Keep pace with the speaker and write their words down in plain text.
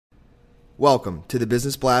Welcome to the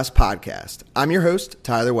Business Blast podcast. I'm your host,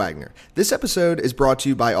 Tyler Wagner. This episode is brought to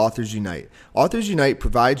you by Authors Unite. Authors Unite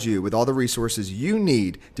provides you with all the resources you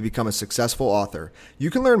need to become a successful author. You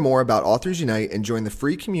can learn more about Authors Unite and join the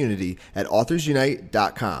free community at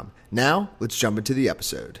authorsunite.com. Now, let's jump into the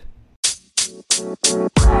episode.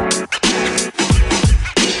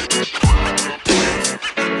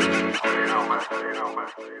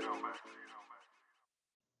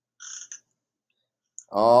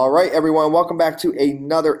 All right, everyone. Welcome back to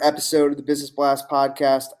another episode of the Business Blast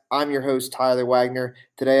podcast. I'm your host, Tyler Wagner.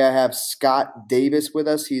 Today I have Scott Davis with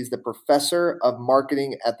us. He's the professor of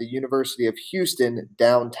marketing at the University of Houston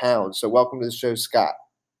downtown. So welcome to the show, Scott.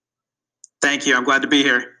 Thank you. I'm glad to be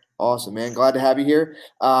here. Awesome, man. Glad to have you here.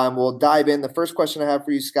 We'll dive in. The first question I have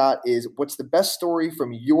for you, Scott, is what's the best story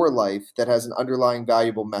from your life that has an underlying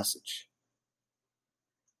valuable message?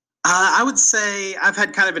 I would say I've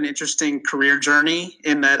had kind of an interesting career journey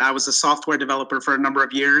in that I was a software developer for a number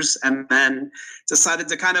of years and then decided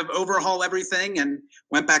to kind of overhaul everything and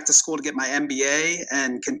went back to school to get my MBA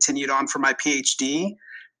and continued on for my PhD.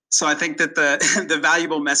 So I think that the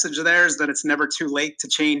valuable message there is that it's never too late to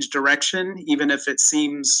change direction, even if it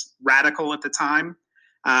seems radical at the time.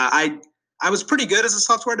 I was pretty good as a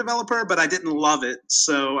software developer, but I didn't love it.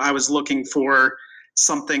 So I was looking for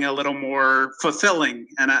something a little more fulfilling,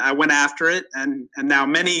 and I went after it. And now,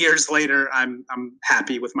 many years later, I'm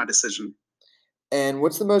happy with my decision. And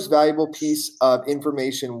what's the most valuable piece of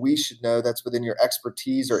information we should know that's within your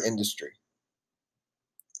expertise or industry?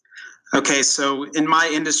 Okay, so in my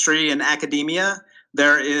industry, in academia,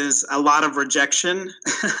 there is a lot of rejection.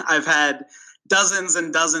 I've had dozens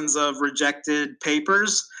and dozens of rejected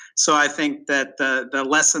papers. So I think that the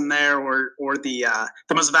lesson there or the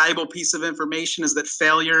most valuable piece of information is that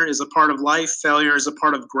failure is a part of life. Failure is a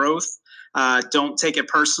part of growth. Don't take it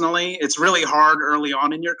personally. It's really hard early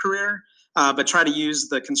on in your career, but try to use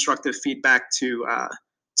the constructive feedback to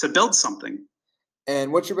build something.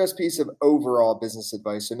 And what's your best piece of overall business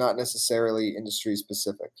advice, so not necessarily industry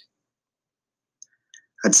specific?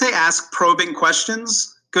 I'd say ask probing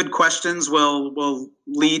questions. Good questions will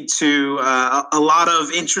lead to a lot of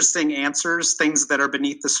interesting answers, things that are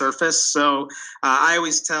beneath the surface. So I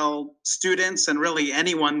always tell students and really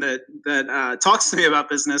anyone that talks to me about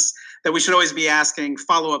business that we should always be asking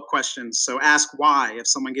follow-up questions. So ask why. If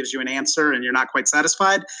someone gives you an answer and you're not quite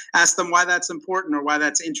satisfied, ask them why that's important or why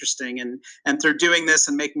that's interesting. And through doing this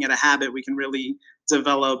and making it a habit, we can really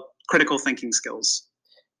develop critical thinking skills.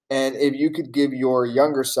 And if you could give your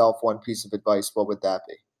younger self one piece of advice, what would that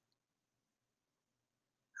be?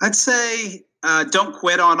 I'd say don't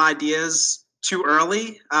quit on ideas too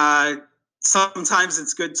early. Sometimes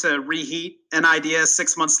it's good to reheat an idea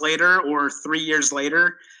 6 months later or 3 years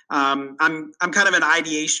later. I'm kind of an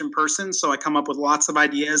ideation person, so I come up with lots of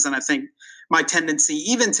ideas, and I think my tendency,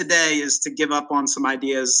 even today, is to give up on some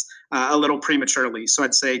ideas a little prematurely. So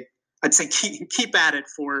I'd say keep at it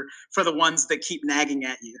for the ones that keep nagging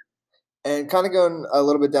at you. And kind of going a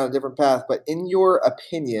little bit down a different path, but in your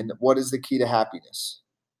opinion, what is the key to happiness?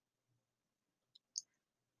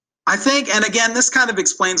 I think, and again, this kind of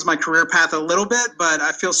explains my career path a little bit, but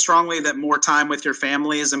I feel strongly that more time with your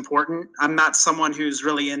family is important. I'm not someone who's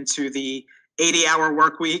really into the 80-hour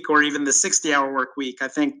work week or even the 60-hour work week. I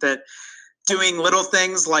think that doing little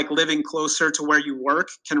things like living closer to where you work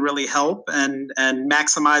can really help, and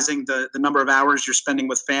maximizing the number of hours you're spending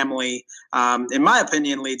with family, in my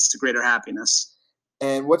opinion, leads to greater happiness.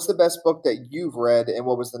 And what's the best book that you've read, and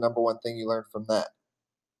what was the number one thing you learned from that?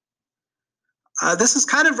 This is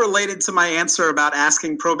kind of related to my answer about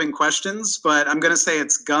asking probing questions, but I'm going to say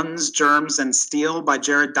it's Guns, Germs, and Steel by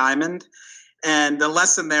Jared Diamond. And the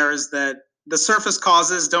lesson there is that the surface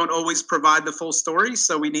causes don't always provide the full story,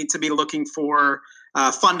 so we need to be looking for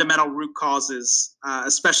fundamental root causes,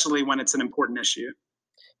 especially when it's an important issue.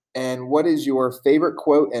 And what is your favorite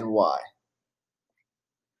quote and why?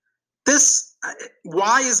 This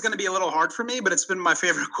why is going to be a little hard for me, but it's been my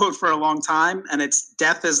favorite quote for a long time, and it's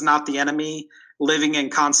 "Death is not the enemy. Living in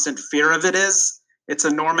constant fear of it is." It's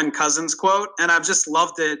a Norman Cousins quote, and I've just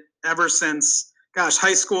loved it ever since,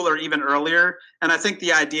 high school or even earlier. And I think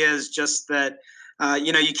the idea is just that,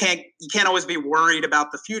 you can't always be worried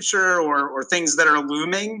about the future or things that are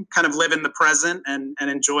looming. Kind of live in the present and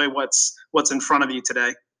enjoy what's in front of you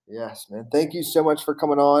today. Yes, man. Thank you so much for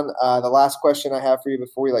coming on. The last question I have for you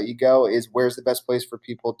before we let you go is, where's the best place for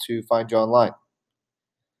people to find you online?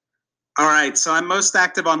 All right. So I'm most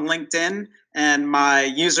active on LinkedIn, and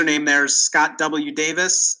my username there is Scott W.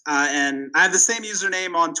 Davis. And I have the same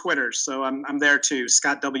username on Twitter. So I'm there too,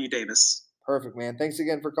 Scott W. Davis. Perfect, man. Thanks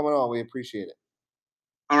again for coming on. We appreciate it.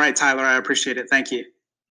 All right, Tyler. I appreciate it. Thank you.